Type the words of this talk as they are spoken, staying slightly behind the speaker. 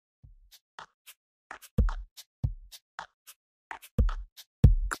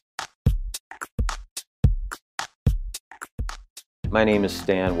My name is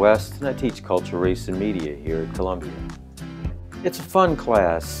Stan West and I teach Culture, Race, and Media here at Columbia. It's a fun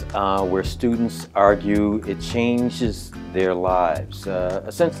class where students argue it changes their lives.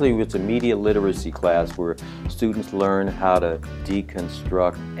 Essentially, it's a media literacy class where students learn how to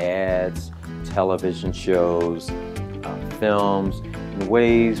deconstruct ads, television shows, films in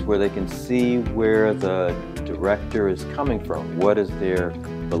ways where they can see where the director is coming from. What is their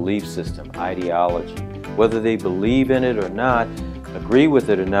belief system, ideology? Whether they believe in it or not, agree with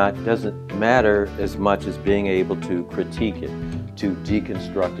it or not, doesn't matter as much as being able to critique it, to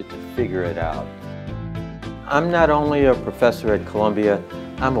deconstruct it, to figure it out. I'm not only a professor at Columbia,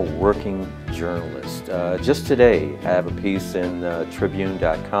 I'm a working journalist. Just today, I have a piece in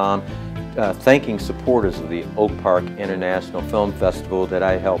Tribune.com thanking supporters of the Oak Park International Film Festival that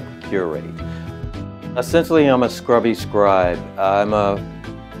I helped curate. Essentially, I'm a scrubby scribe. I'm a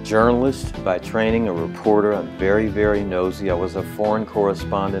journalist by training, a reporter. I'm very, very nosy. I was a foreign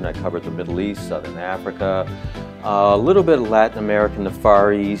correspondent. I covered the Middle East, Southern Africa, a little bit of Latin America and the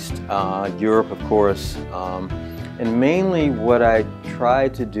Far East, Europe, of course. And mainly what I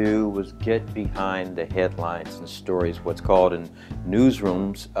tried to do was get behind the headlines and stories, what's called in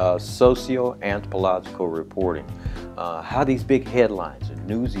newsrooms socio-anthropological reporting, how these big headlines and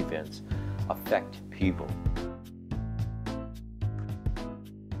news events affect people.